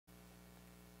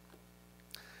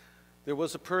There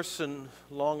was a person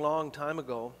long, long time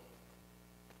ago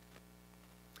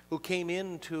who came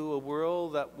into a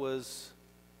world that was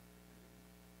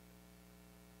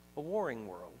a warring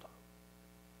world,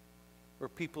 where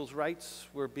people's rights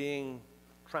were being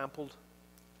trampled,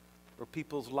 where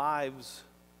people's lives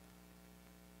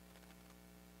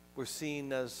were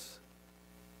seen as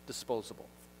disposable.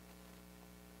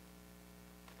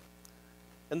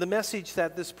 And the message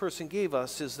that this person gave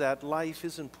us is that life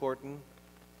is important.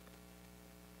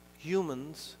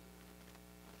 Humans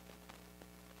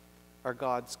are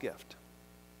God's gift.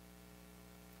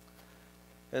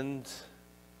 And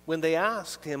when they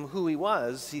asked him who he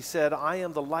was, he said, "I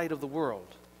am the light of the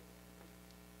world."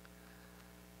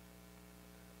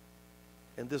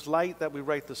 And this light that we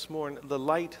write this morning, the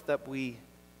light that we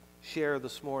share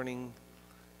this morning,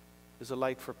 is a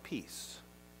light for peace.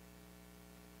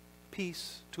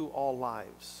 Peace to all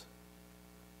lives.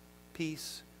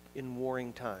 Peace in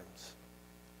warring times.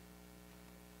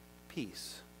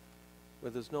 Peace where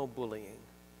there's no bullying,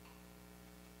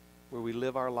 where we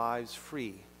live our lives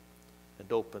free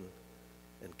and open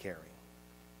and caring.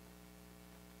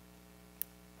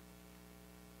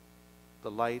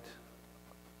 The light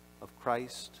of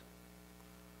Christ,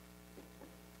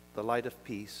 the light of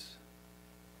peace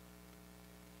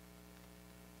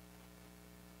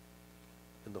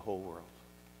in the whole world.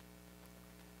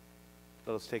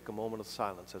 Let us take a moment of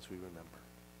silence as we remember.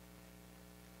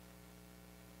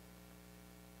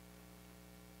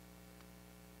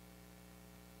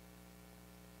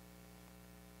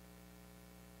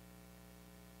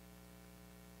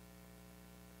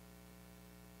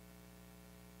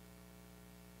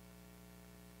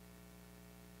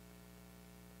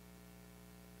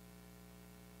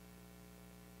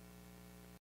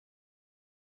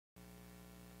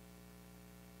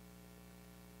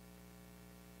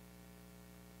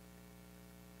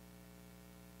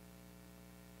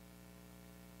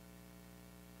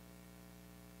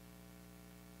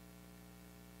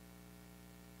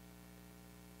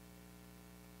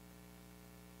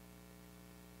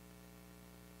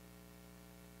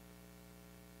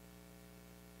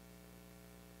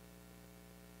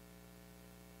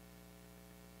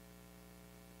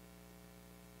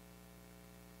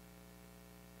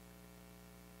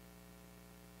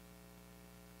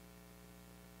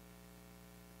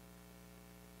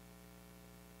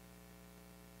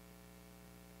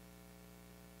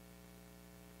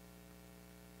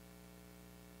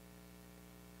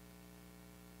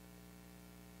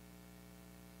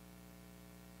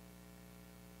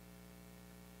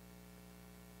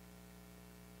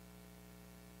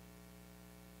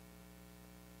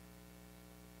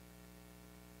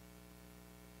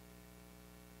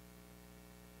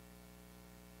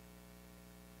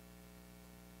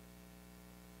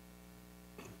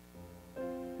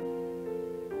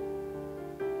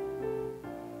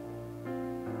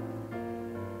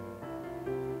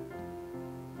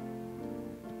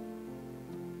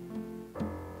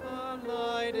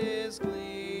 Light is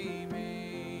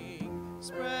gleaming,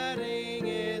 spreading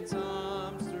its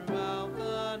arms throughout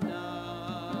the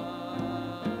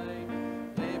night,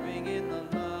 living in the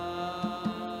light.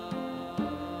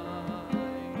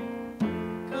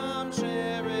 Come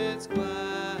share its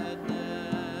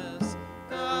gladness,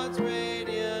 God's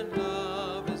radiant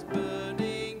love is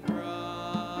burning bright,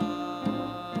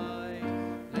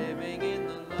 living in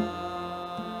the light.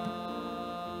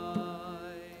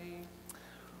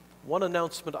 One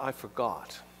announcement I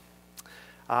forgot,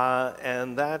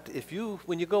 and that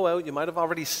when you go out, you might have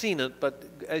already seen it, but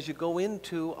as you go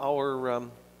into our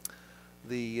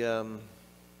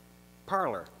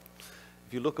parlor,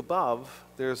 if you look above,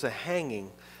 there's a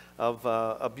hanging of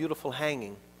a beautiful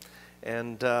hanging,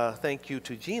 and thank you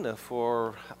to Gina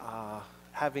for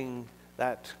having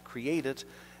that created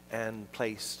and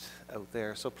placed out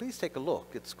there. So please take a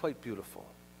look; it's quite beautiful.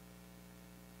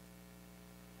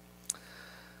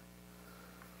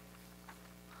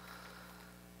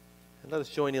 And let us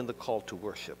join in the call to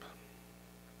worship.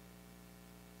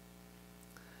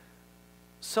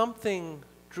 Something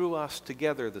drew us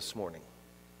together this morning.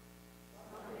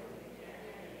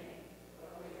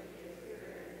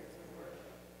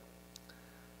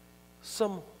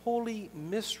 Some holy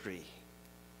mystery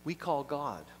we call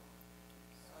God.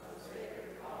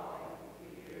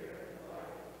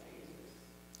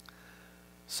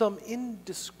 Some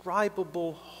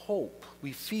indescribable hope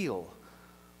we feel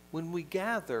when we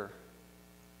gather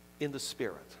in the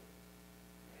Spirit.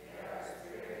 May our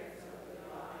experience of the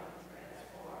divine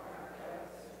transform our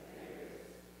doubts and fears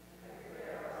and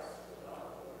prepare us to love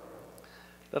the world.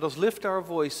 Let us lift our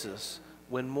voices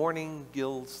when morning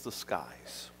gilds the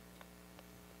skies.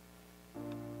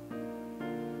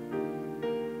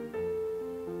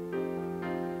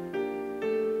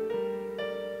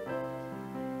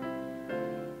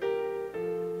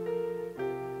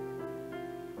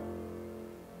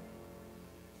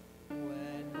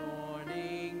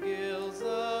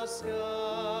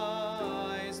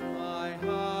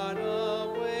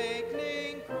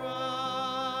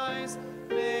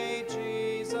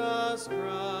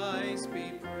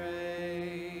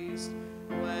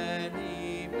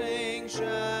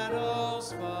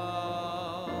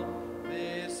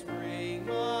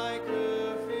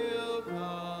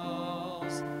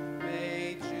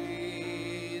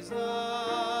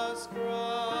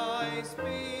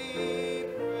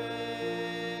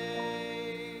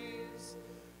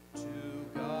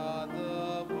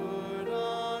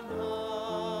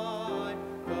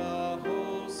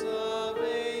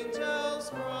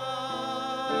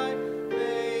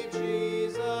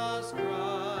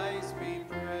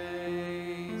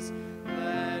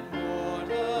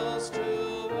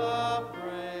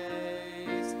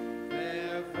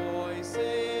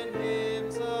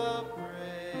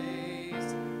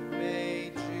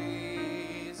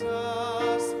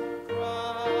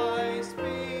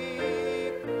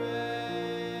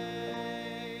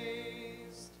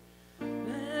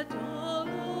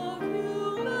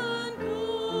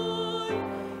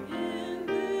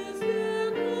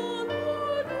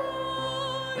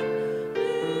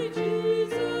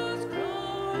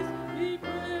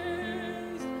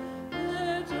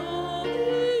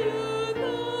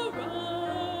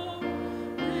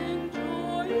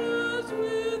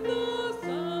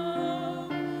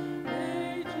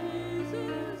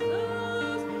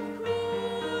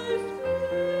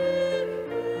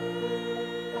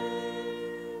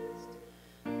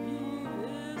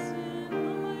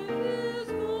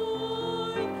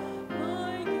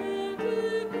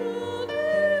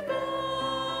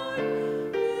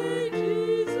 May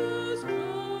Jesus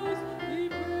Christ be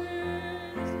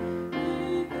praised.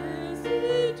 May this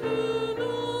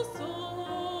eternal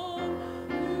song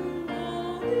through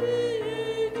all the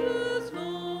ages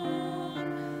long.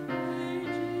 May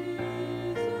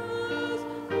Jesus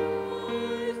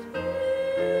Christ be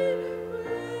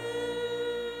praised.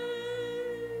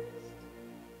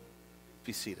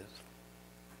 Be seated.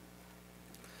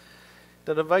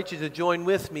 I'd invite you to join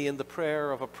with me in the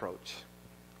prayer of approach.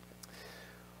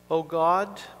 O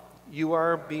God, you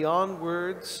are beyond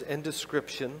words and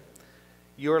description.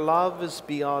 Your love is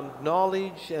beyond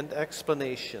knowledge and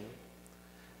explanation.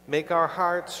 Make our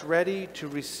hearts ready to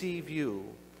receive you.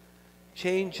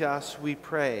 Change us, we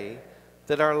pray,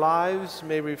 that our lives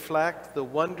may reflect the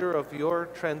wonder of your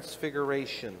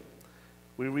transfiguration.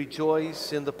 We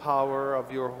rejoice in the power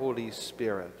of your Holy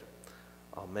Spirit.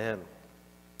 Amen.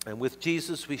 And with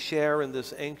Jesus we share in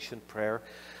this ancient prayer.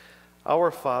 Our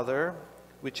Father,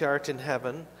 which art in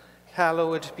heaven,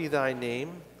 hallowed be thy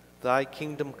name. Thy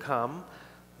kingdom come,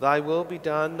 thy will be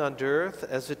done on earth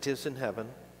as it is in heaven.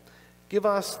 Give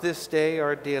us this day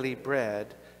our daily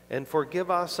bread, and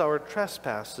forgive us our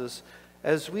trespasses,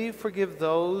 as we forgive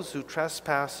those who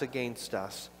trespass against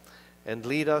us. And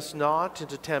lead us not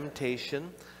into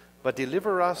temptation, but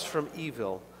deliver us from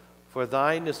evil. For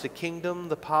thine is the kingdom,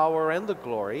 the power, and the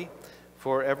glory,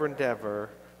 forever and ever.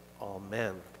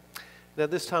 Amen. Now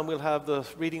this time we'll have the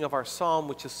reading of our psalm,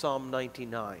 which is Psalm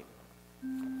 99.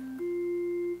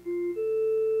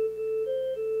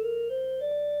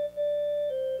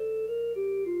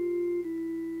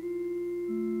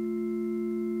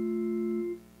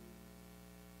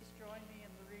 Please join me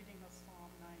in the reading of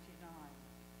Psalm 99.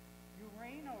 You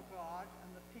reign, O God,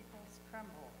 and the peoples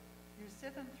tremble. You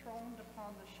sit enthroned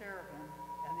upon the cherubim,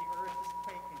 and the earth is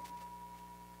quaking.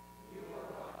 You are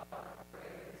God,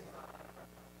 great and sovereign,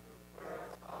 who are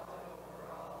exalted over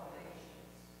all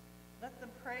nations. Let them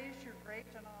praise your great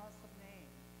and awesome name.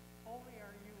 Holy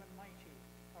are you and mighty,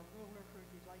 a ruler who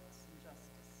delights in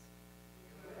justice.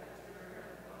 You have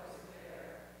turned most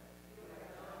fair. You have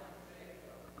done in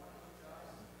Jacob what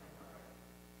is just and right.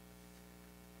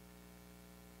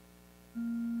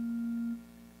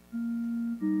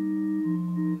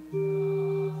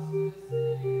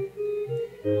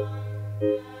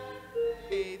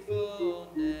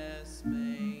 Faithfulness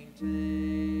maintain.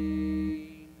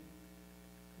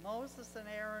 Moses and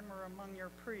Aaron were among your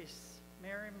priests,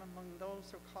 Miriam among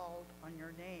those who called on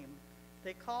your name.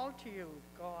 They called to you,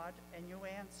 God, and you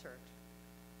answered.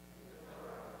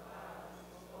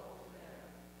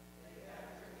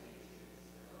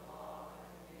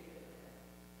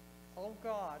 O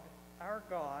God, our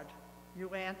God,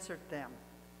 you answered them.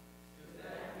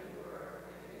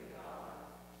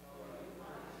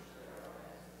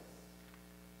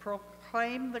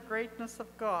 Proclaim the greatness of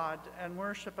God and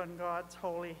worship on God's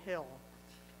holy hill.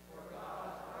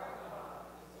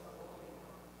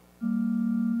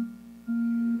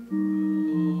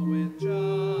 Rule with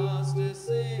justice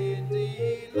in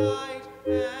delight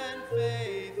and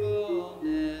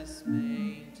faithfulness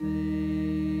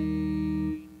maintain.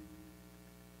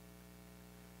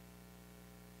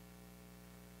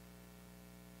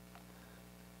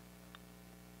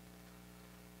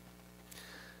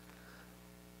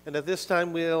 And at this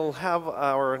time we'll have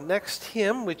our next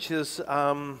hymn, which is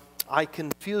I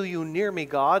Can Feel You Near Me,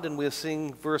 God, and we'll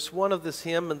sing verse 1 of this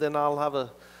hymn, and then I'll have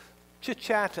a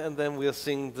chit-chat, and then we'll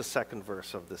sing the second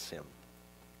verse of this hymn.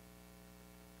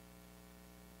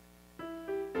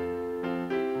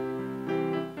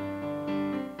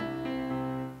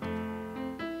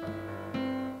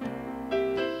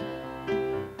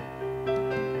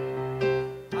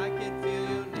 I can feel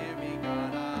you near me,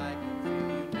 God, I can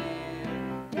feel you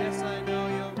near. Yes, I know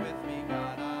you're with me,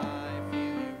 God, I feel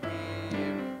you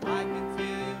here. I can feel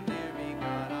you near me,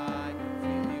 God, I can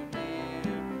feel you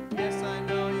near. Yes, I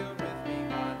know you're with me,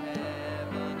 God,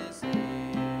 heaven is here.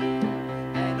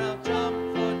 And I'll jump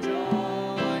for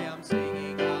joy, I'm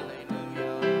singing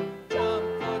hallelujah. Jump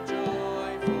for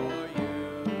joy for you.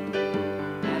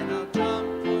 And I'll jump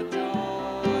for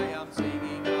joy, I'm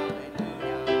singing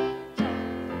hallelujah.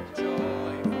 Jump for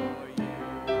joy for you.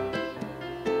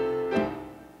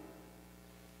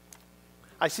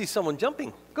 I see someone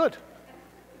jumping. Good.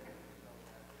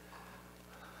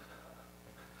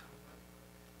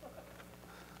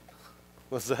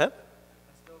 What's that?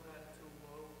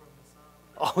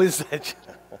 Oh, is that?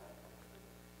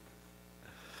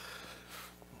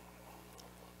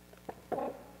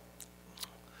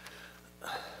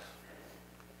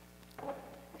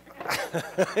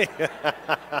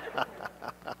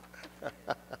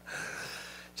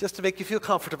 Just to make you feel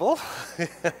comfortable.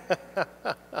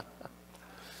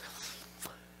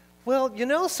 Well, you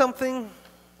know something?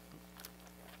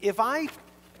 If I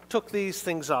took these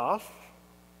things off,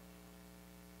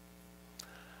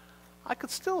 I could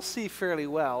still see fairly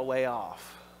well way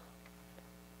off.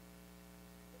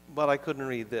 But I couldn't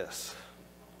read this.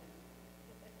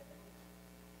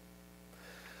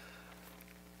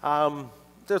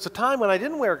 There's a time when I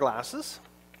didn't wear glasses.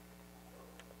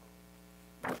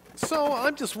 So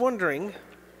I'm just wondering,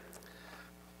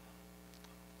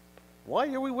 why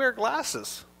do we wear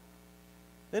glasses?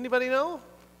 Anybody know?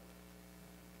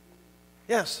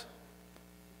 Yes.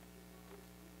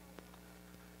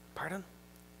 Pardon?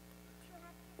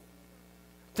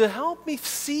 To help me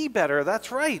see better,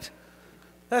 that's right.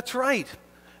 That's right.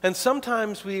 And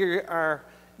sometimes we are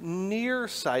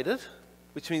nearsighted,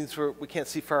 which means we can't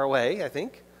see far away, I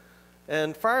think,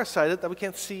 and farsighted that we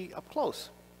can't see up close.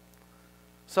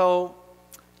 So,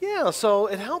 yeah, so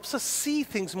it helps us see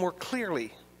things more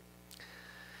clearly.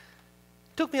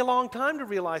 It took me a long time to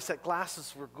realize that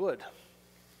glasses were good,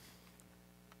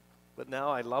 but now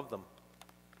I love them.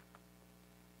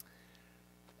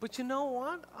 But you know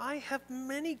what? I have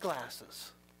many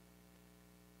glasses.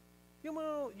 You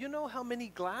know how many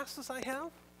glasses I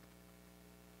have?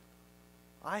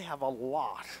 I have a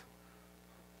lot.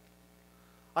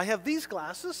 I have these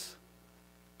glasses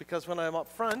because when I'm up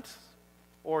front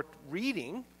or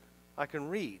reading, I can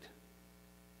read.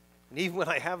 And even when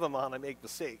I have them on, I make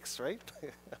mistakes, right?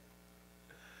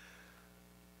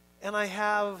 And I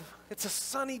have, it's a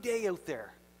sunny day out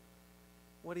there.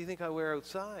 What do you think I wear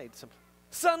outside? Some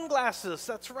sunglasses,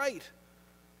 that's right.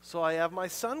 So I have my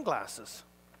sunglasses.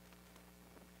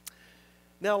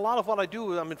 Now, a lot of what I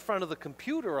do, I'm in front of the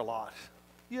computer a lot.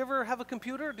 You ever have a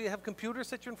computer? Do you have computers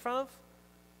that you're in front of?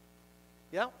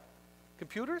 Yeah?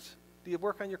 Computers? Do you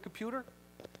work on your computer?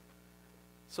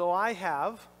 So I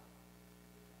have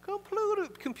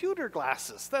computer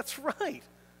glasses. That's right.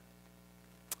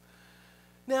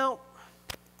 Now,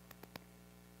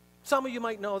 some of you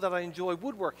might know that I enjoy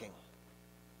woodworking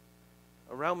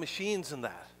around machines and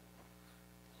that.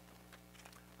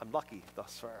 I'm lucky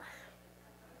thus far.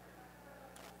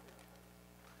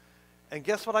 And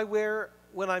guess what I wear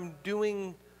when I'm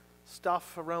doing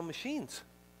stuff around machines?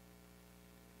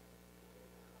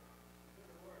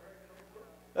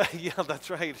 Yeah, that's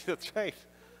right, that's right.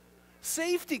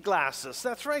 Safety glasses,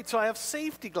 that's right. So I have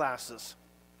safety glasses.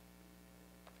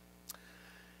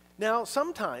 Now,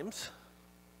 sometimes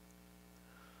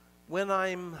when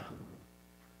I'm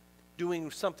doing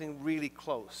something really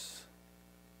close,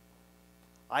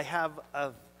 I have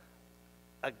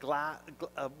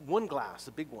one glass,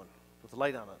 a big one, with a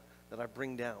light on it, that I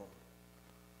bring down.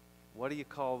 What do you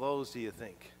call those, do you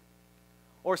think?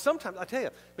 Or sometimes, I tell you,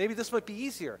 maybe this might be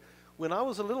easier. When I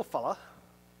was a little fella,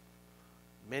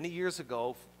 many years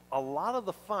ago, a lot of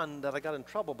the fun that I got in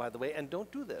trouble, by the way, and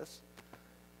don't do this,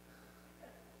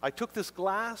 I took this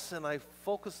glass and I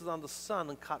focused it on the sun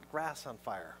and caught grass on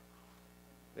fire.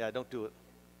 Yeah, don't do it.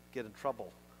 Get in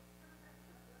trouble.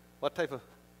 What type of...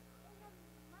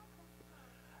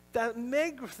 That's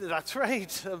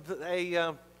right.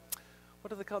 What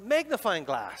do they call it? Magnifying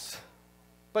glass.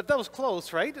 But that was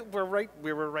close, right?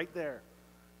 We were right there.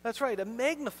 That's right, a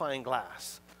magnifying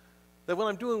glass. That when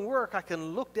I'm doing work, I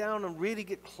can look down and really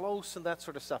get close and that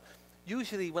sort of stuff.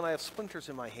 Usually when I have splinters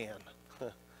in my hand,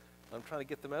 I'm trying to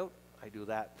get them out, I do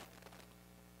that.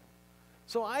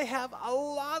 So I have a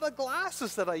lot of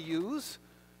glasses that I use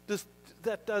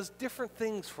that does different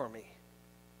things for me.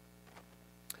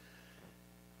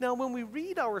 Now, when we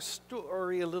read our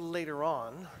story a little later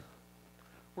on,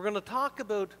 we're going to talk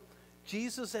about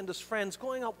Jesus and his friends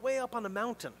going up way up on a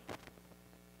mountain.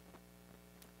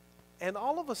 And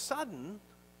all of a sudden,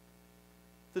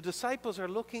 the disciples are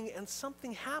looking and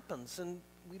something happens. And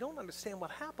we don't understand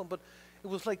what happened, but it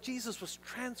was like Jesus was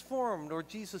transformed or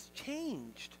Jesus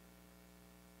changed.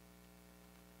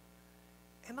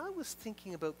 And I was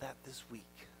thinking about that this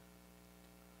week.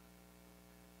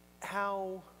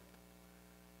 How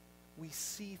we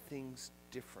see things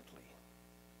differently.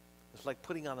 It's like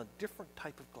putting on a different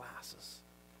type of glasses.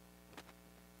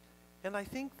 And I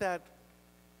think that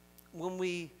when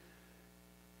we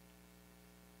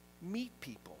meet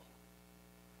people,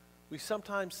 we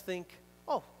sometimes think,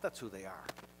 oh, that's who they are.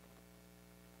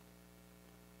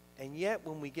 And yet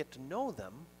when we get to know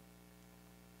them,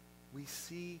 we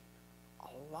see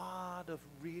a lot of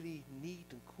really neat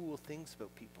and cool things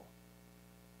about people.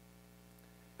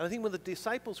 And I think when the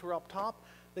disciples were up top,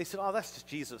 they said, oh, that's just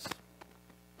Jesus,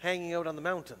 hanging out on the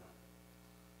mountain,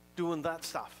 doing that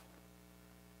stuff.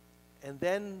 And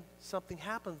then something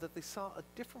happened that they saw a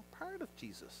different part of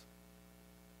Jesus.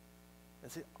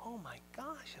 And said, oh my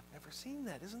gosh, I've never seen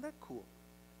that. Isn't that cool?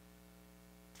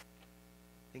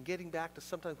 And getting back to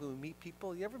sometimes when we meet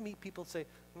people, you ever meet people and say,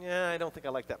 yeah, I don't think I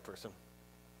like that person.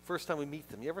 First time we meet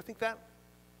them. You ever think that?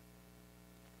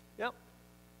 Yep.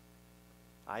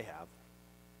 I have.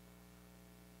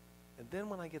 And then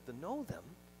when I get to know them,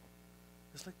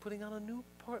 it's like putting on a new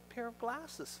pair of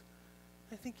glasses.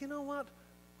 I think, you know what?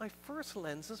 My first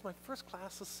lenses, my first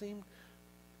glasses seemed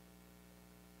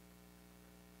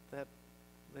that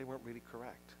they weren't really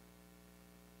correct.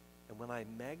 And when I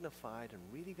magnified and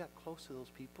really got close to those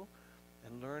people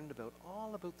and learned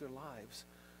all about their lives,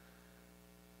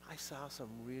 I saw some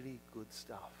really good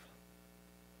stuff.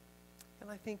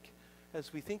 And I think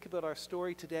as we think about our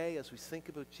story today, as we think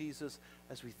about Jesus,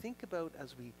 as we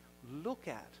look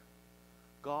at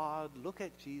God, look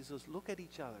at Jesus, look at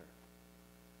each other,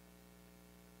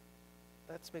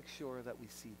 let's make sure that we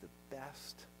see the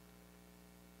best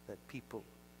that people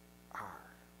are.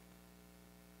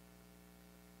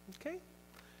 Okay?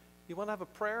 You want to have a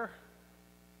prayer?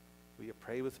 Will you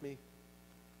pray with me?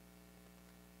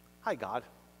 Hi, God.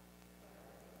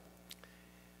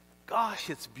 Gosh,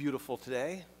 it's beautiful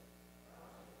today.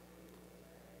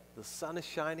 The sun is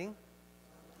shining,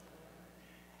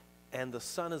 and the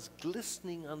sun is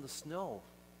glistening on the snow.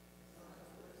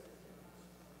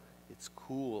 It's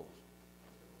cool.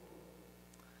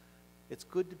 It's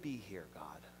good to be here,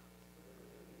 God.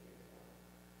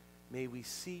 May we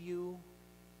see you.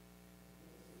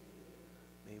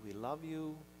 May we love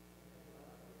you.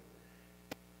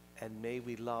 And may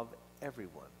we love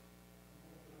everyone.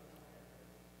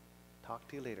 Talk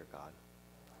to you later, God.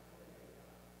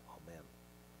 Amen.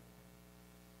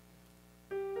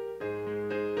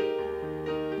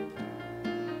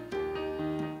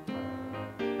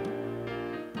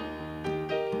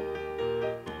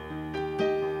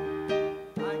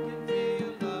 I can feel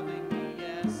you loving me,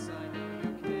 yes, I know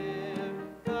you care.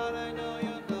 God, I know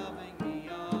you're loving me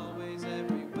always,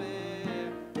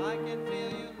 everywhere. I can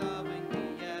feel you loving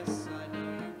me, yes, I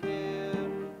know you care.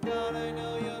 God, I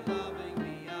know you're loving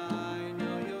me, I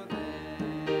know you're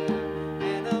there.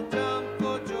 And I'll jump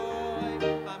for joy,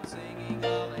 I'm singing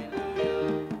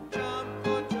hallelujah. Jump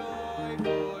for joy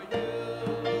for you.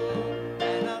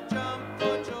 And I'll jump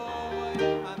for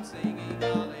joy, I'm singing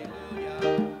hallelujah.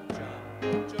 Jump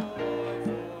for joy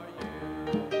for you.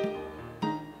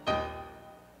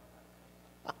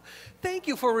 Thank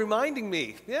you for reminding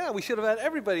me. Yeah, we should have had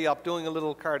everybody up doing a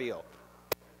little cardio.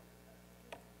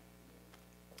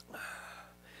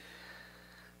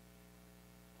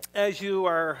 As you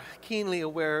are keenly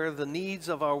aware, the needs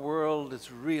of our world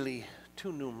is really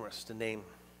too numerous to name.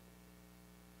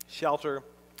 Shelter,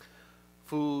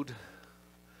 food,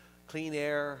 clean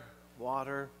air,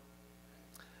 water.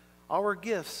 Our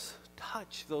gifts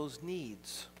touch those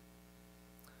needs.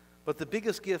 But the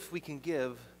biggest gift we can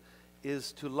give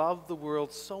is to love the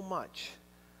world so much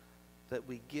that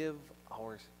we give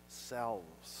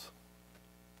ourselves.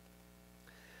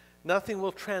 Nothing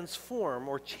will transform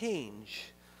or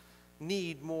change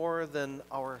need more than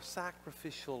our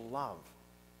sacrificial love.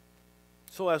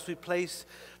 So as we place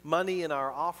money in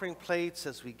our offering plates,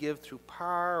 as we give through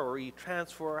PAR or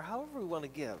e-transfer, or however we want to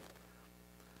give,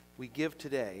 we give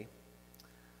today,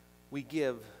 we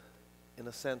give in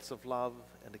a sense of love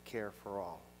and a care for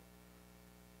all.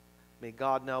 May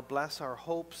God now bless our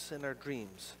hopes and our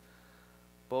dreams,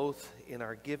 both in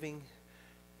our giving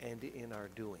and in our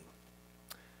doing.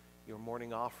 Your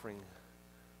morning offering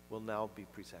will now be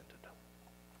presented.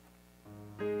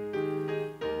 What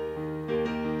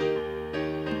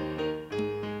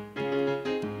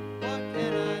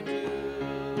can I do?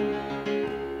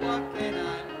 What can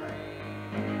I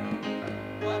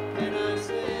bring? What can I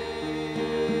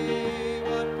say?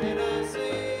 What can I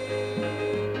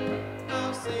sing?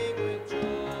 I'll sing with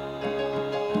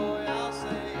joy. I'll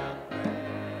say a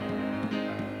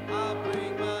prayer. I'll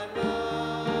bring my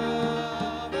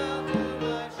love. I'll do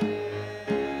my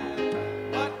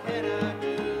share. What can I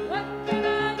do? What can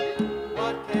I do?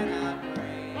 What can I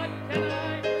bring? What can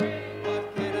I bring? What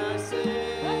can I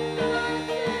say? What can I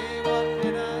say? What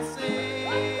can I sing? What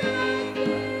can I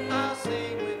sing? I'll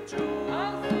sing with joy.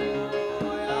 I'll sing with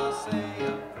joy. I'll say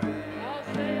a prayer. I'll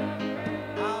say a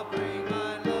prayer. I'll bring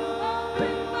my I'll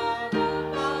bring my love.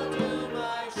 love. I'll do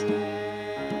my share.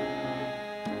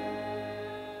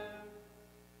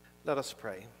 Let us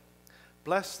pray.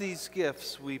 Bless these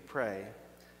gifts, we pray.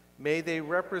 May they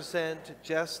represent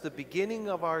just the beginning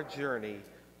of our journey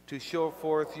to show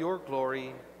forth your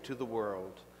glory to the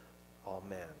world.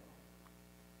 Amen.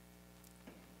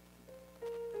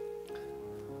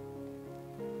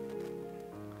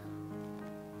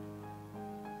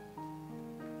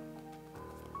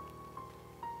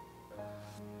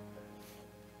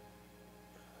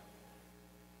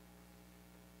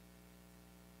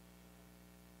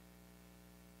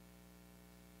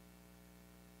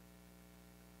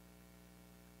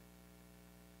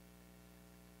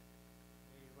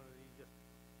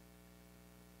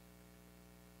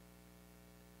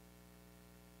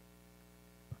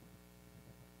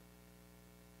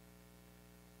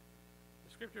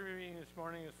 scripture reading this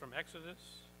morning is from Exodus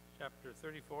chapter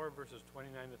 34, verses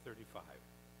 29 to 35.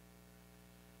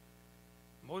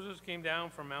 Moses came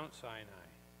down from Mount Sinai.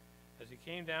 As he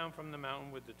came down from the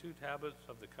mountain with the 2 tablets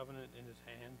of the covenant in his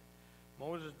hand,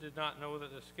 Moses did not know that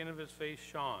the skin of his face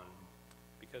shone,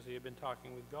 because he had been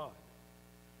talking with God.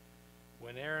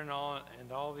 When Aaron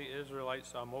and all the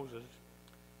Israelites saw Moses,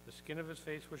 the skin of his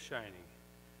face was shining,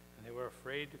 and they were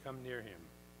afraid to come near him.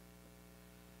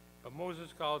 But Moses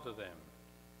called to them,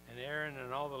 and Aaron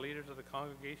and all the leaders of the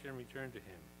congregation returned to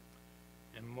him,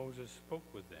 and Moses spoke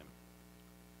with them.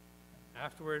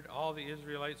 Afterward, all the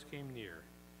Israelites came near,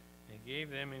 and he gave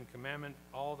them in commandment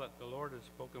all that the Lord had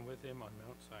spoken with him on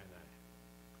Mount Sinai.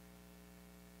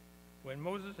 When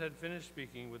Moses had finished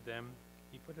speaking with them,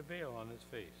 he put a veil on his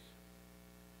face.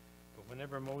 But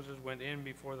whenever Moses went in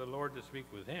before the Lord to speak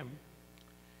with him,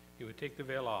 he would take the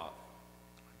veil off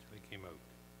until he came out.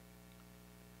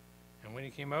 And when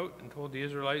he came out and told the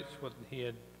Israelites what he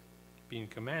had been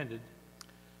commanded,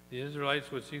 the Israelites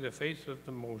would see the face of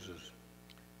Moses,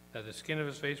 that the skin of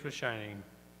his face was shining,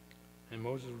 and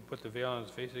Moses would put the veil on his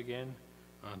face again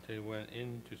until he went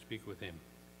in to speak with him.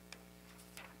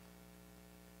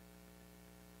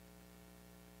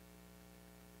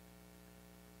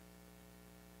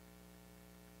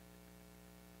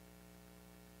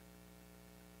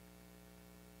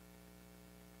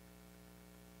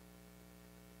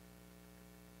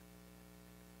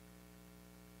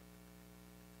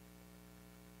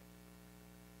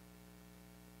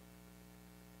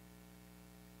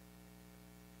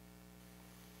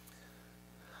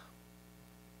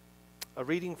 A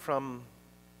reading from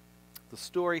the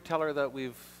storyteller that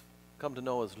we've come to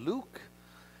know as Luke,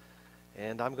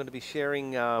 and I'm going to be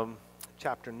sharing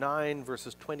chapter 9,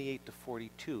 verses 28 to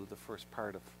 42, the first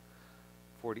part of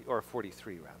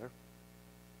 43 rather.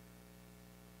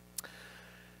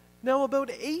 Now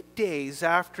about 8 days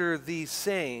after these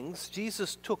sayings,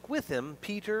 Jesus took with him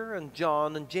Peter and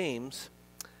John and James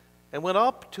and went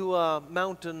up to a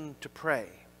mountain to pray.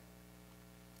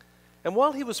 And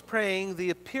while he was praying, the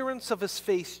appearance of his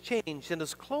face changed, and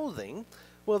his clothing,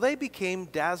 well, they became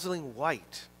dazzling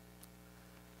white.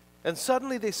 And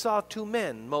suddenly they saw 2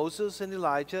 men, Moses and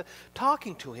Elijah,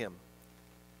 talking to him.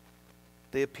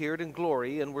 They appeared in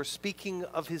glory and were speaking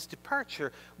of his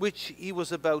departure, which he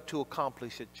was about to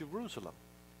accomplish at Jerusalem.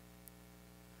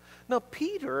 Now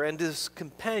Peter and his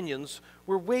companions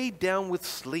were weighed down with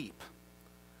sleep.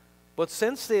 But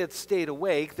since they had stayed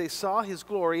awake, they saw his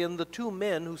glory and the 2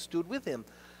 men who stood with him.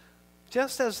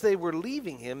 Just as they were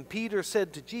leaving him, Peter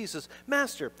said to Jesus,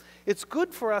 "Master, it's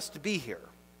good for us to be here.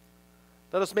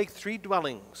 Let us make 3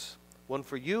 dwellings, one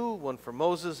for you, one for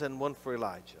Moses, and one for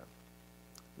Elijah,"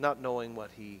 not knowing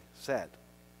what he said.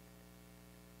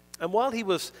 And while he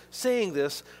was saying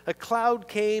this, a cloud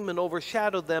came and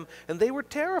overshadowed them, and they were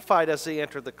terrified as they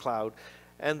entered the cloud.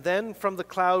 And then from the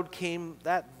cloud came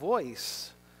that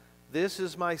voice, "This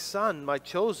is my son, my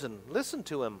chosen. Listen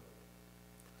to him."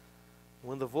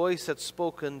 When the voice had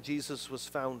spoken, Jesus was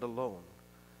found alone.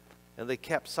 And they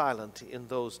kept silent in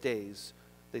those days.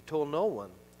 They told no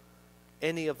one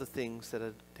any of the things that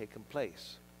had taken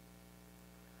place.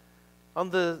 On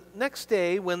the next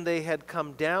day, when they had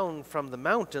come down from the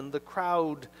mountain, the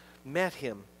crowd met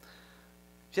him.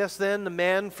 Just then, the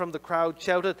man from the crowd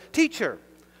shouted, "Teacher!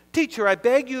 Teacher, I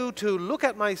beg you to look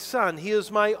at my son. He is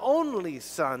my only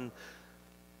son."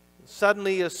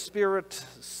 Suddenly a spirit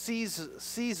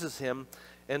seizes him,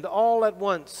 and all at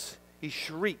once he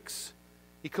shrieks.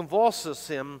 He convulses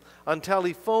him until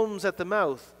he foams at the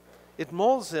mouth. It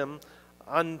molds him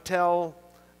until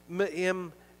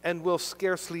him and will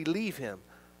scarcely leave him.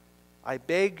 I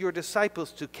begged your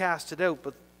disciples to cast it out,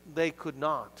 but they could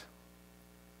not.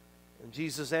 And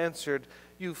Jesus answered,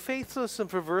 "You faithless and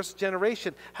perverse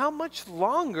generation, how much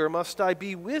longer must I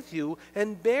be with you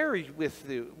and bear with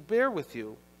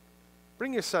you?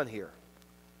 Bring your son here."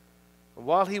 And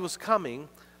while he was coming,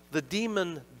 the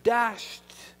demon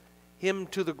dashed him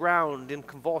to the ground in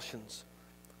convulsions.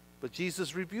 But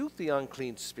Jesus rebuked the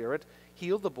unclean spirit,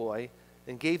 healed the boy,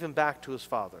 and gave him back to his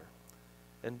father.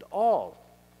 And all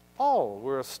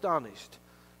were astonished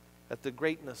at the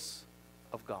greatness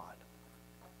of God.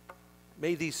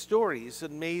 May these stories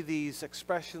and may these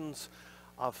expressions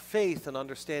of faith and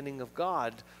understanding of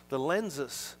God, the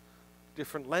lenses,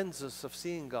 different lenses of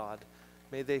seeing God,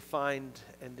 may they find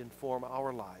and inform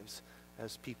our lives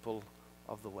as people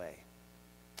of the way.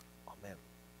 Amen.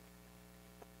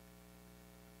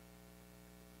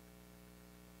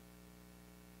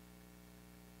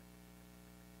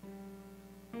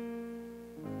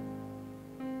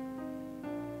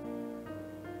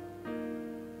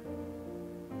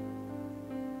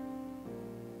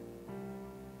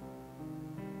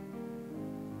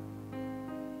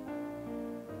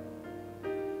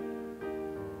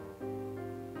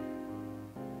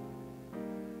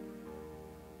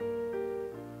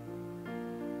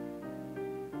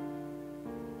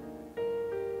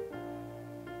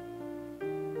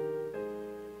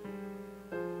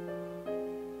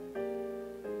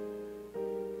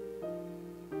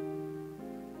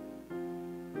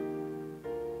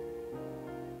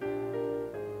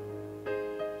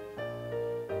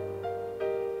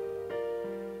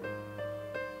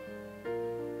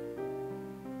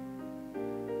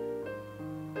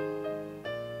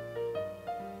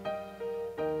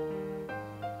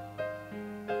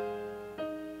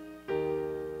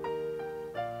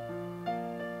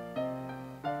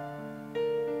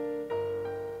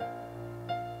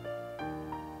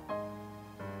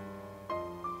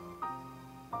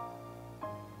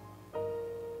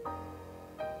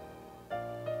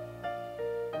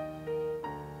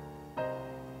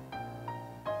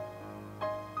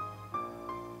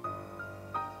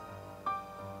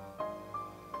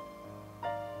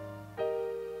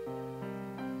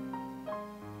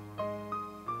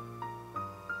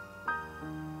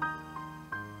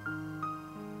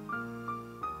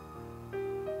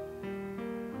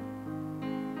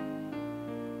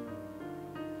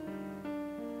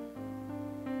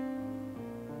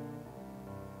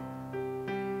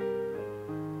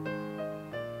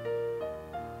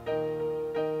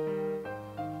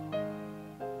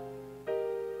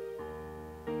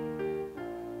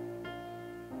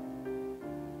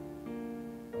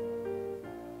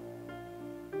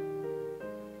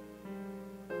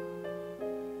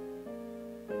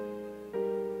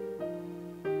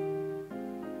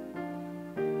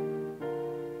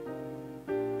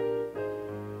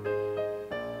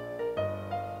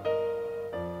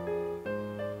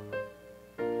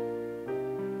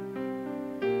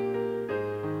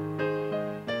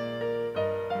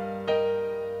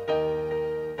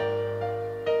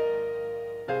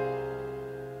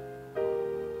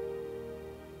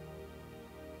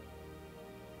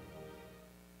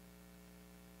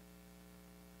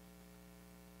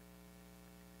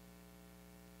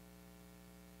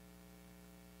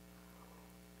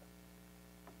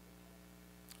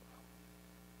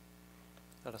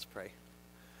 Let us pray.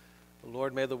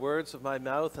 Lord, may the words of my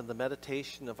mouth and the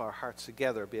meditation of our hearts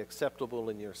together be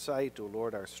acceptable in your sight, O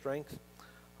Lord, our strength,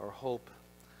 our hope,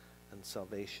 and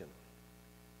salvation.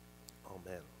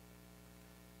 Amen.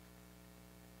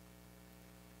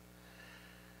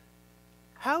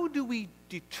 How do we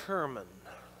determine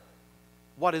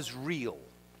what is real?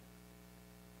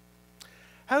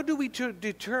 How do we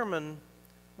determine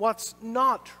what's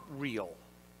not real?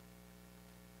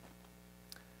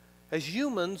 As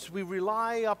humans, we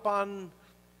rely upon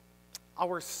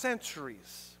our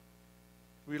sensories,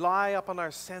 rely upon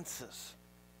our senses.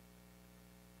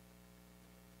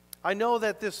 I know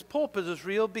that this pulpit is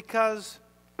real because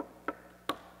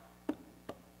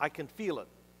I can feel it.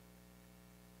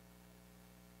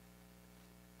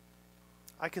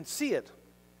 I can see it.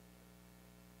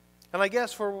 And I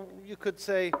guess you could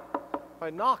say, if I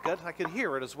knock it, I could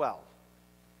hear it as well.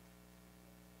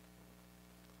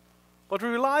 But we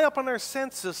rely upon our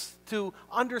senses to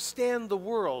understand the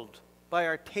world by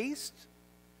our taste,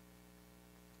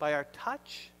 by our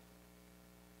touch,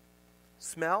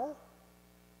 smell,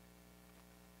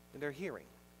 and our hearing.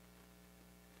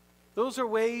 Those are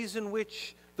ways in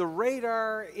which the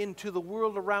radar into the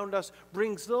world around us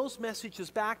brings those messages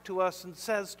back to us and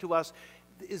says to us,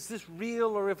 is this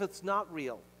real or if it's not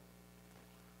real?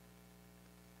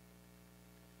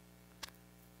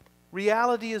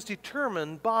 Reality is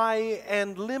determined by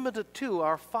and limited to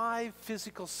our 5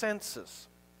 physical senses.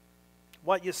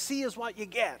 What you see is what you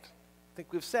get. I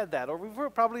think we've said that, or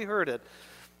we've probably heard it,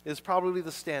 is probably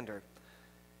the standard.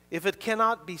 If it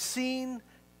cannot be seen,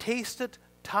 tasted,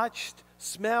 touched,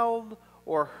 smelled,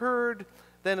 or heard,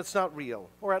 then it's not real,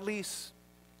 or at least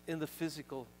in the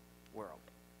physical world.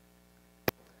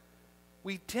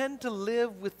 We tend to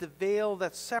live with the veil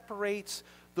that separates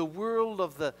the world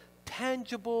of the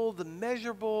tangible, the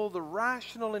measurable, the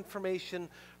rational information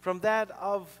from that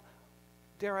of,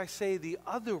 dare I say, the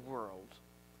other world,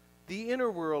 the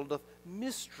inner world of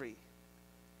mystery,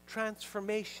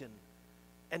 transformation,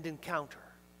 and encounter.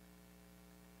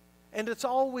 And it's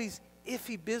always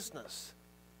iffy business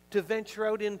to venture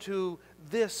out into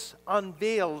this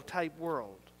unveiled type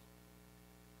world.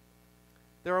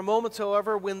 There are moments,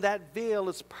 however, when that veil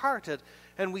is parted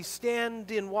and we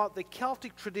stand in what the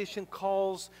Celtic tradition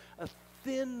calls a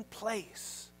thin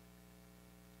place.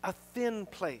 A thin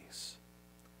place.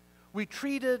 We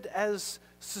treat it as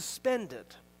suspended,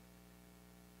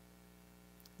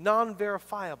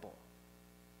 non-verifiable.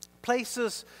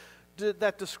 Places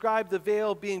that describe the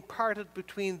veil being parted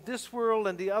between this world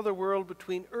and the other world,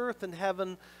 between earth and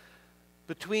heaven,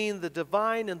 between the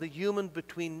divine and the human,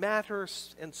 between matter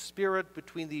and spirit,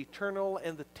 between the eternal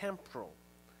and the temporal.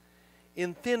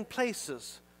 In thin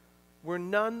places where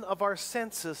none of our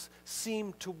senses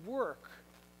seem to work,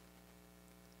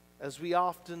 is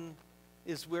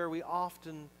where we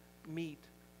often meet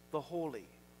the holy,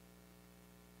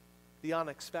 the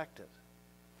unexpected,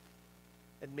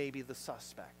 and maybe the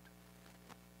suspect.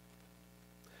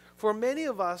 For many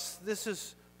of us, this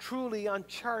is truly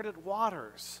uncharted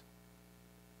waters.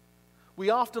 We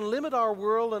often limit our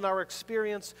world and our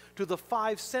experience to the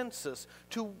 5 senses,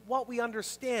 to what we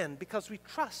understand, because we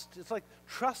trust. It's like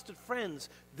trusted friends.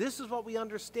 This is what we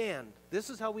understand. This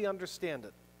is how we understand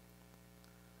it.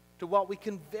 To what we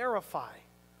can verify.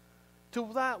 To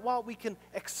what we can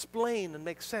explain and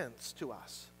make sense to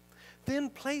us. Thin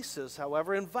places,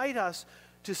 however, invite us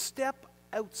to step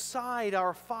outside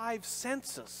our 5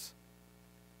 senses.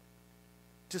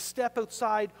 To step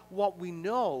outside what we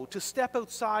know, to step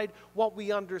outside what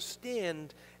we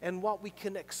understand and what we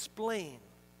can explain.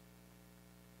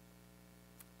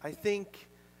 I think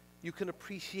you can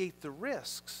appreciate the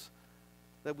risks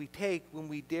that we take when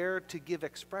we dare to give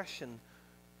expression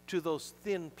to those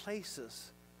thin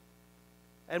places.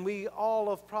 And we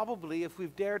all have probably, if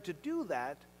we've dared to do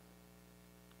that,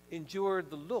 endured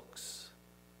the looks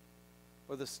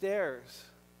or the stares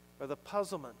or the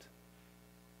puzzlement,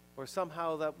 or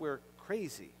somehow that we're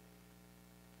crazy.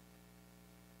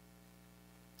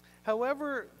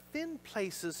 However, thin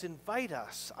places invite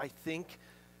us, I think,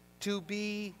 to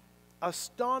be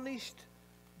astonished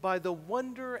by the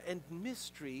wonder and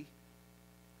mystery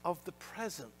of the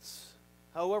presence,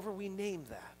 however we name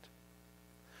that.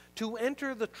 To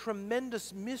enter the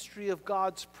tremendous mystery of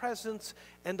God's presence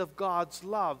and of God's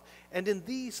love. And in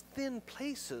these thin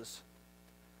places,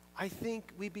 I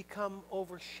think we become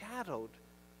overshadowed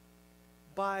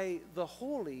by the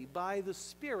holy, by the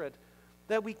Spirit,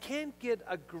 that we can't get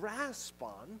a grasp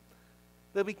on,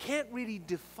 that we can't really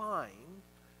define,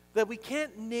 that we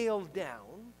can't nail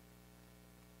down,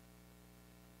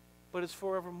 but it's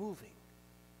forever moving.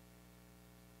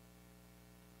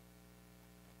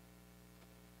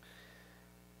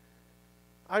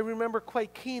 I remember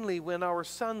quite keenly when our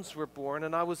sons were born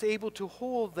and I was able to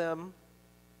hold them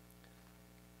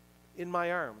in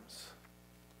my arms.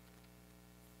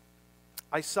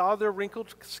 I saw their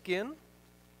wrinkled skin.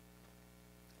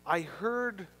 I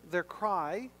heard their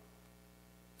cry,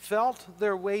 felt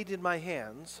their weight in my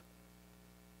hands,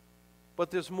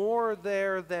 but there's more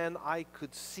there than I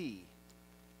could see,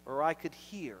 or I could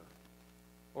hear,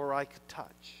 or I could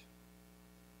touch.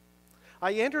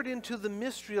 I entered into the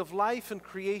mystery of life and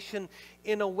creation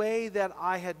in a way that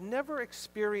I had never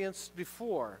experienced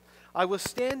before. I was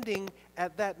standing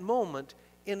at that moment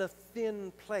in a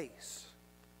thin place.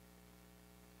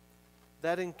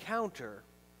 That encounter,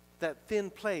 that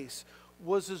thin place,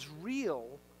 was as real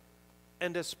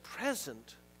and as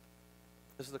present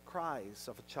as the cries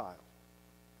of a child.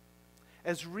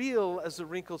 As real as the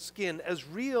wrinkled skin, as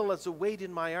real as the weight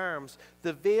in my arms.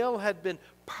 The veil had been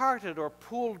parted or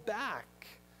pulled back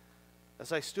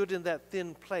as I stood in that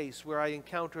thin place where I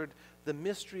encountered the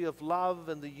mystery of love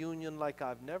and the union like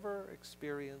I've never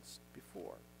experienced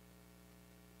before.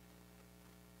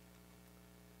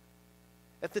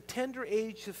 At the tender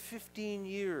age of 15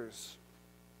 years,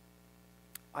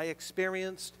 I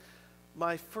experienced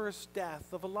my first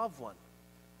death of a loved one.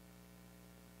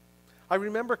 I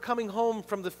remember coming home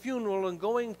from the funeral and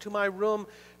going to my room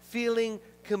feeling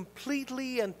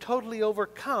completely and totally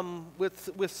overcome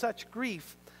with such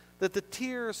grief that the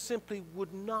tears simply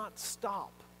would not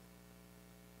stop.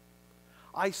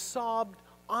 I sobbed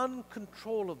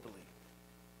uncontrollably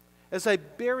as I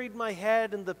buried my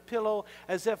head in the pillow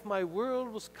as if my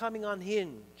world was coming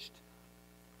unhinged.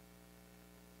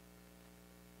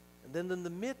 And then in the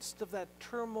midst of that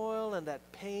turmoil and that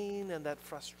pain and that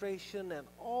frustration and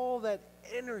all that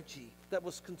energy that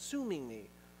was consuming me,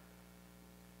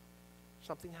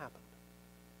 something happened.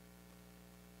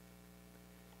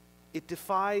 It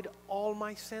defied all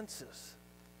my senses.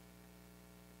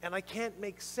 And I can't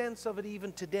make sense of it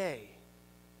even today.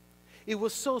 It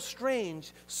was so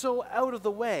strange, so out of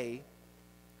the way,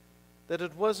 that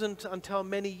it wasn't until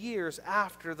many years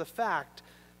after the fact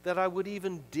that I would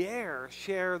even dare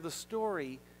share the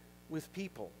story with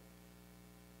people.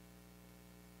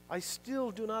 I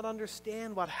still do not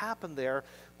understand what happened there,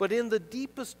 but in the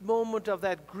deepest moment of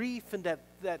that grief and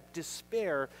that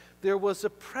despair, there was a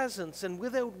presence, and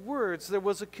without words, there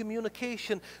was a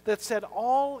communication that said,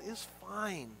 all is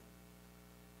fine.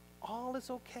 All is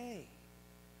okay.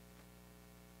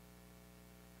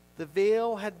 The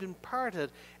veil had been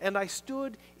parted, and I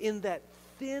stood in that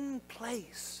thin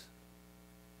place,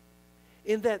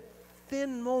 in that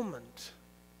thin moment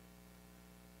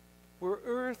where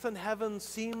earth and heaven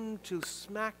seemed to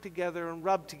smack together and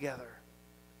rub together.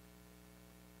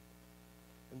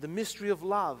 And the mystery of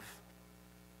love,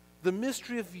 the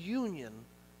mystery of union,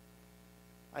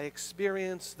 I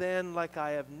experienced then like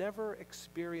I have never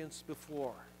experienced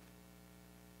before.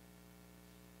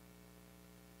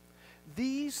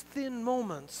 These thin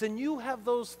moments, and you have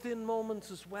those thin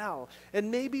moments as well. And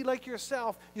maybe like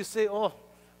yourself, you say, oh,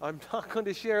 I'm not going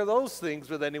to share those things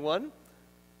with anyone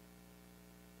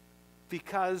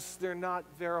because they're not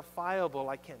verifiable.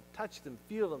 I can't touch them,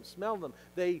 feel them, smell them.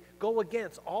 They go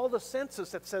against all the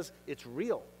senses that says it's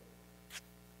real.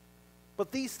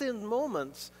 But these thin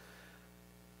moments,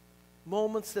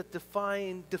 moments that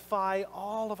defy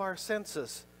all of our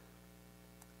senses,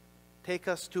 take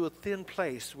us to a thin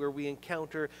place where we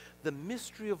encounter the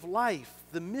mystery of life,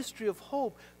 the mystery of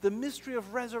hope, the mystery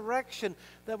of resurrection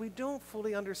that we don't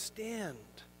fully understand.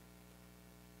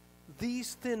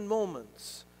 These thin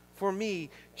moments, for me,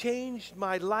 changed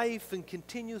my life and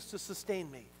continues to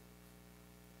sustain me.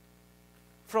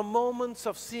 From moments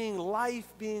of seeing life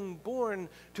being born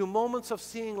to moments of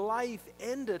seeing life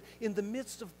ended in the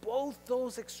midst of both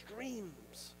those extremes.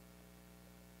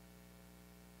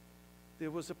 There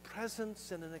was a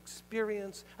presence and an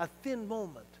experience, a thin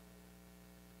moment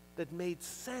that made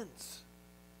sense,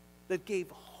 that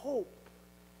gave hope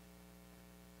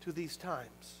to these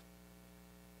times.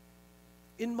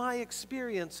 In my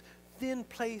experience, thin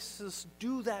places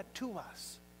do that to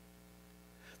us.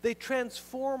 They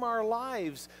transform our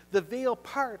lives. The veil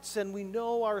parts, and we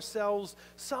know ourselves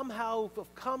somehow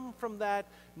have come from that,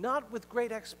 not with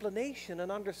great explanation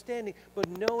and understanding, but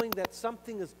knowing that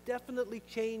something has definitely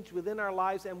changed within our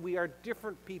lives and we are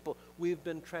different people. We've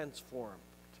been transformed.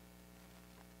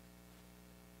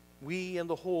 We and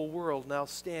the whole world now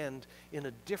stand in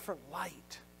a different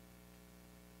light.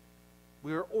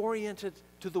 We are oriented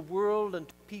to the world and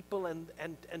to people and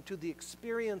to the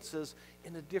experiences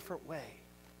in a different way.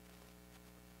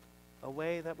 A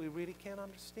way that we really can't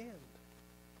understand.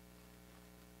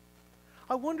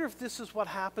 I wonder if this is what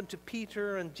happened to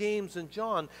Peter and James and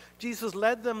John. Jesus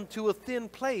led them to a thin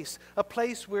place, a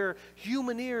place where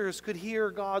human ears could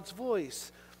hear God's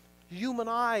voice. Human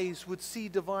eyes would see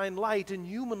divine light, and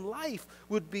human life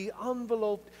would be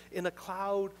enveloped in a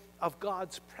cloud of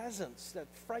God's presence that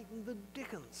frightened the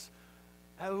dickens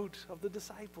out of the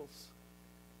disciples.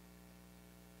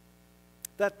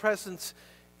 That presence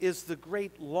is the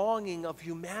great longing of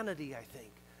humanity, I think.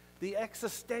 The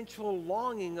existential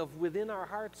longing of within our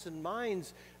hearts and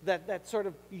minds, that sort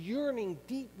of yearning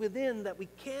deep within that we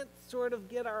can't sort of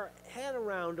get our head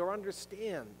around or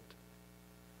understand.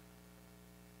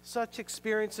 Such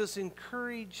experiences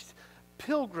encouraged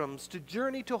pilgrims to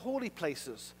journey to holy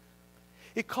places.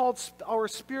 It called our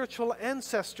spiritual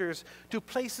ancestors to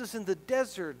places in the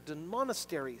desert and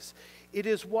monasteries. It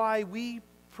is why we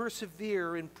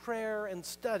persevere in prayer and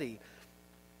study.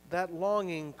 That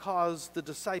longing caused the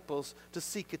disciples to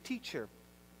seek a teacher.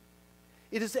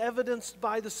 It is evidenced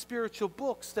by the spiritual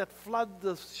books that flood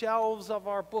the shelves of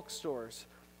our bookstores.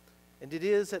 And it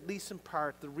is, at least in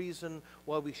part, the reason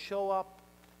why we show up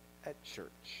at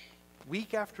church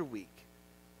week after week.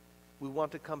 We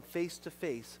want to come face to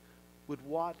face with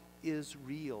what is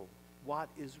real, what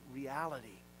is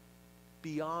reality,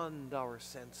 beyond our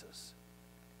senses,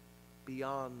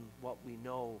 beyond what we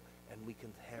know and we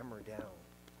can hammer down.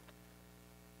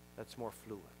 That's more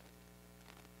fluid.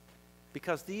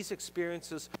 Because these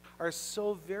experiences are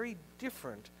so very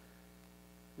different,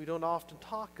 we don't often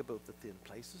talk about the thin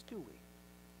places, do we?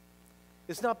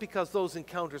 It's not because those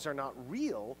encounters are not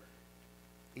real.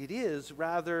 It is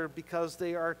rather because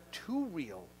they are too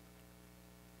real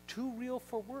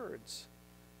for words,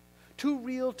 too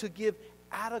real to give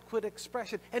adequate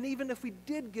expression. And even if we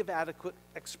did give adequate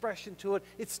expression to it,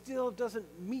 it still doesn't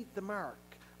meet the mark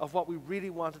of what we really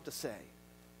wanted to say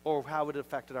or how it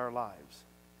affected our lives.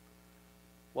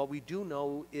 What we do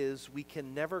know is we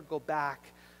can never go back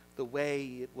the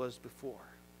way it was before.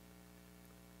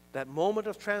 That moment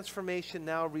of transformation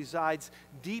now resides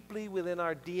deeply within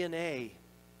our DNA.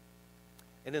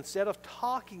 And instead of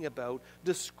talking about,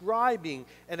 describing,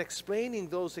 and explaining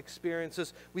those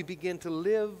experiences, we begin to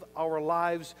live our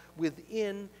lives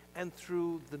within and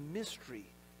through the mystery.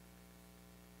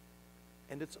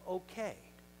 And it's okay.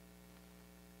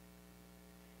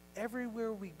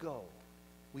 Everywhere we go,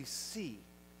 we see,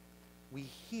 we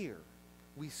hear,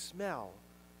 we smell,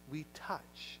 we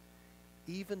touch,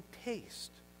 even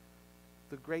taste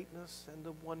the greatness and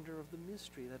the wonder of the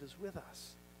mystery that is with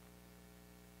us.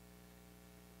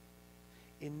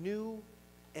 In new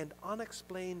and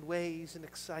unexplained ways and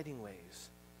exciting ways.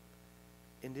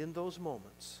 And in those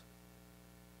moments,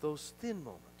 those thin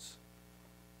moments,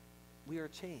 we are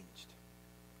changed.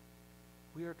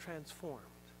 We are transformed.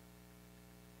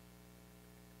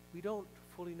 We don't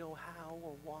fully know how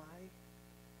or why,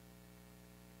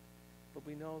 but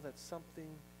we know that something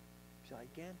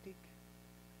gigantic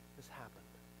has happened.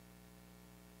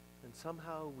 And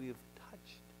somehow we have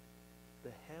touched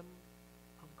the hem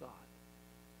of God.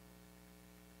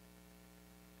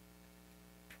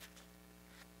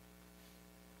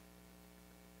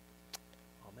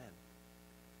 Amen.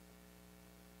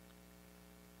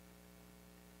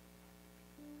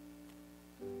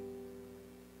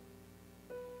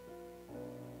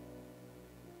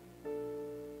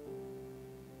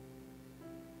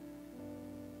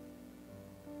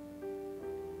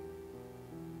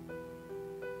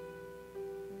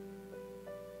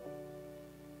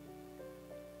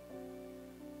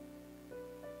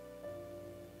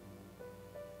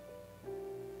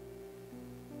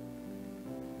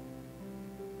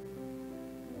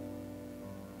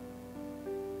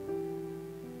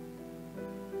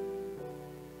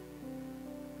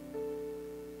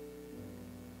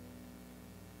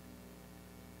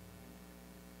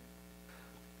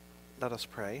 Let us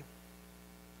pray.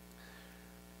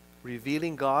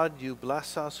 Revealing God, you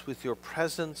bless us with your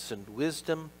presence and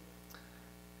wisdom,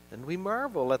 and we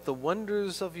marvel at the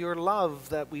wonders of your love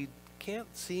that we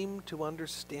can't seem to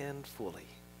understand fully.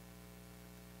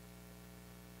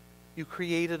 You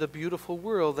created a beautiful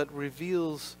world that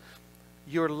reveals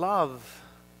your love.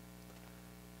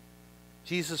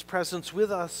 Jesus' presence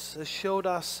with us has showed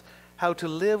us how to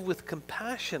live with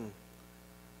compassion.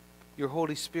 Your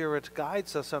Holy Spirit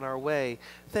guides us on our way.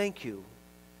 Thank you.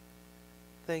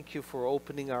 Thank you for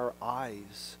opening our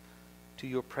eyes to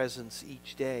your presence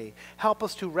each day. Help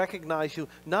us to recognize you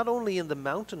not only in the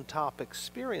mountaintop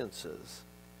experiences,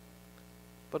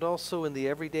 but also in the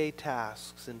everyday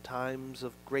tasks in times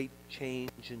of great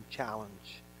change and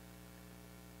challenge.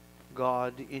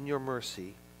 God, in your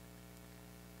mercy,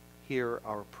 hear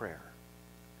our prayer.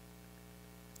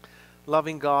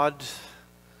 Loving God,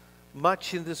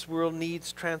 Much in this world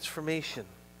needs transformation.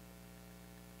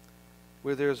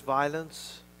 Where there's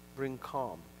violence, bring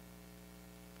calm.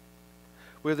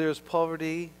 Where there's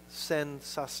poverty, send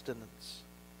sustenance.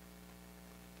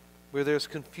 Where there's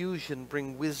confusion,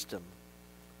 bring wisdom.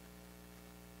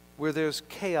 Where there's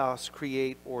chaos,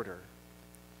 create order.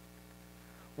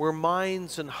 Where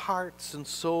minds and hearts and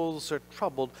souls are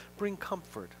troubled, bring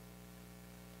comfort.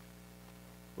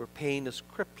 Where pain is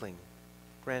crippling,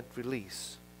 grant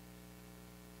release.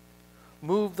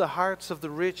 Move the hearts of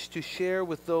the rich to share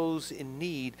with those in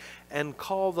need, and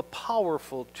call the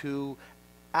powerful to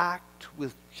act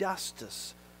with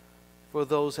justice for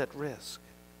those at risk.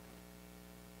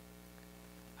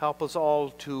 Help us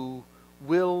all to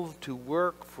will to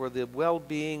work for the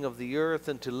well-being of the earth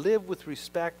and to live with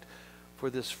respect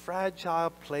for this fragile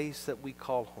place that we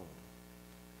call home.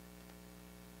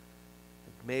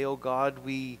 And may, O God,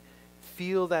 we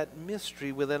feel that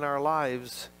mystery within our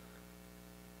lives.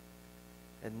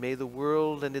 And may the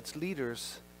world and its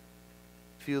leaders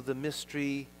feel the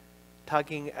mystery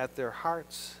tugging at their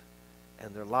hearts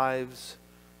and their lives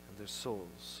and their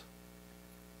souls,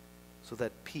 so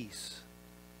that peace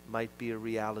might be a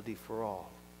reality for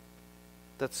all,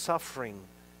 that suffering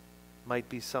might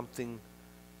be something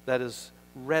that is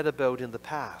read about in the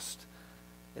past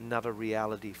and not a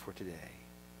reality for today.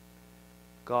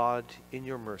 God, in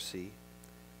your mercy,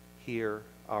 hear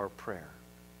our prayer.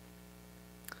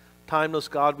 Timeless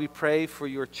God, we pray for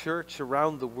your church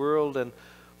around the world and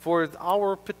for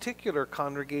our particular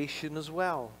congregation as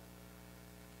well.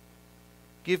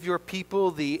 Give your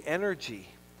people the energy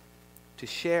to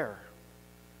share,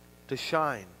 to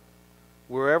shine,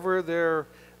 wherever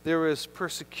there is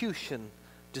persecution,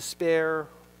 despair,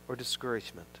 or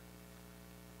discouragement.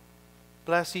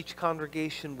 Bless each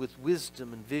congregation with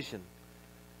wisdom and vision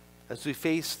as we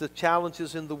face the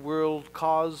challenges in the world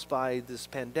caused by this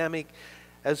pandemic,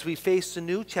 as we face the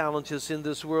new challenges in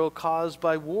this world caused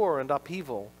by war and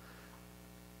upheaval.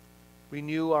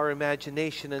 Renew our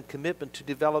imagination and commitment to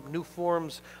develop new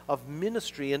forms of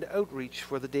ministry and outreach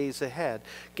for the days ahead.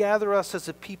 Gather us as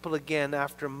a people again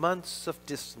after months of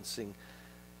distancing,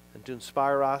 and to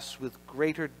inspire us with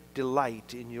greater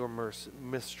delight in your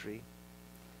mystery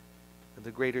and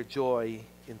the greater joy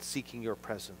in seeking your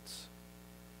presence.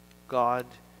 God,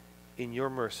 in your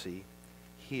mercy,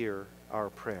 hear our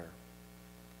prayer.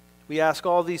 We ask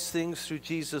all these things through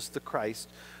Jesus the Christ,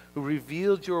 who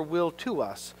revealed your will to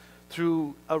us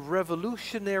through a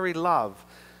revolutionary love.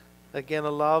 Again,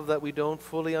 a love that we don't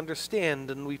fully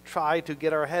understand, and we try to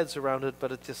get our heads around it,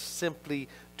 but it's just simply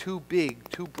too big,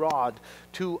 too broad,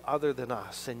 too other than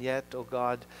us. And yet, oh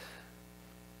God,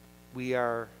 we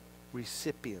are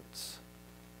recipients.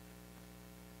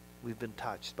 We've been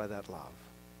touched by that love.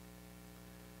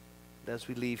 And as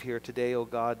we leave here today, oh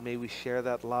God, may we share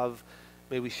that love.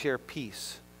 May we share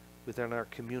peace within our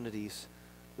communities,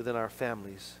 within our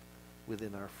families,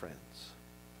 within our friends,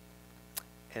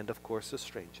 and of course a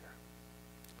stranger.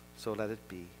 So let it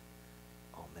be.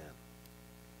 Amen.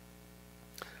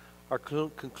 Our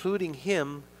concluding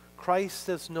hymn, Christ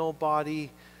has no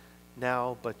body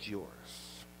now but yours.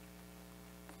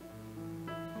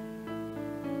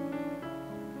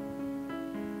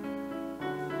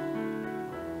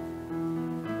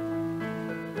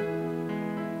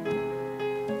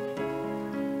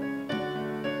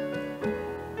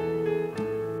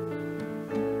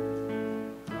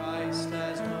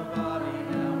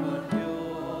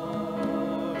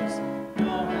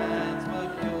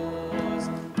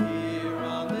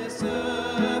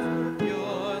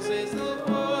 Yours is the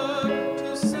work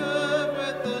to serve.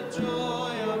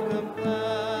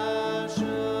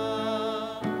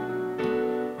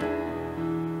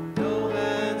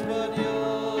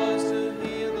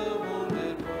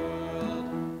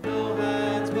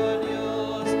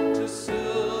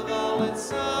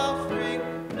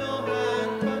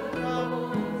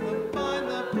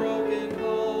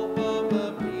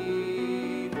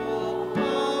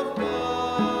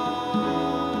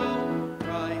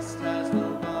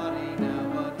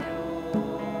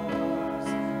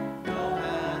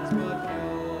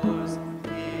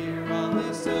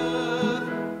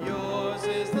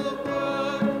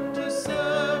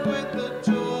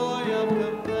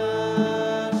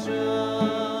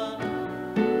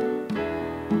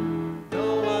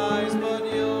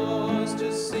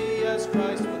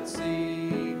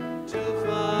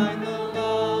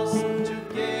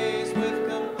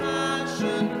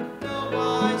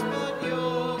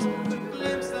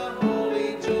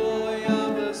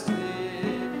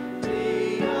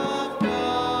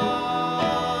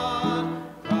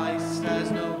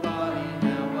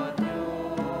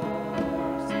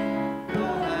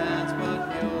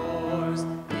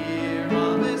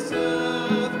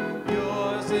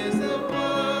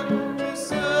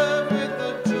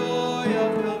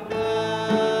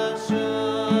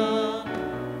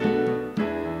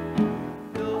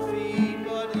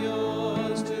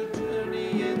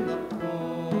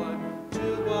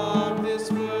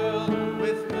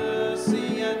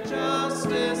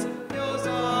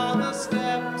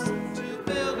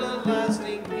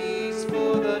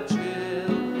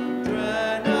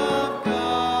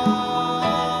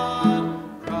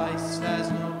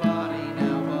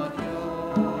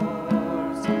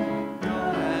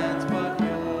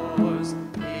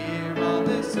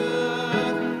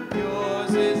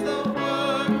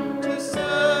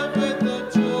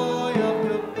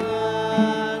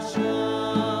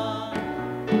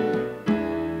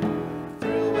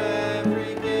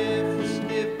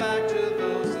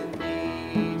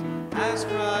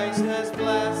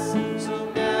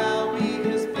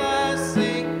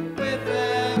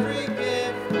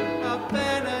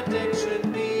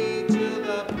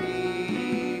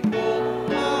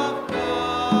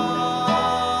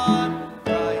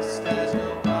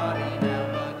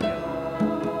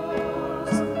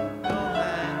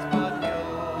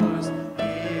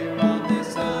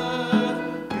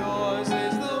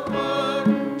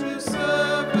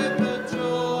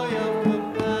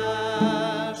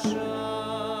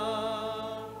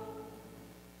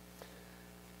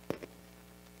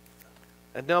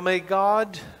 Now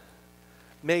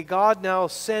may God now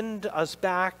send us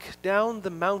back down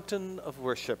the mountain of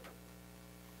worship.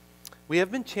 We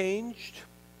have been changed.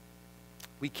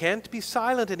 We can't be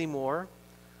silent anymore.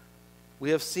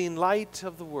 We have seen light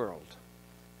of the world.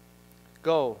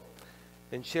 Go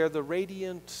and share the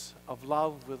radiance of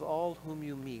love with all whom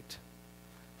you meet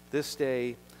this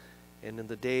day and in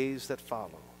the days that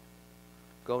follow.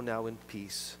 Go now in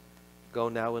peace. Go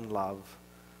now in love.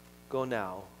 Go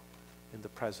now in the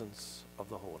presence of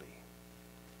the holy.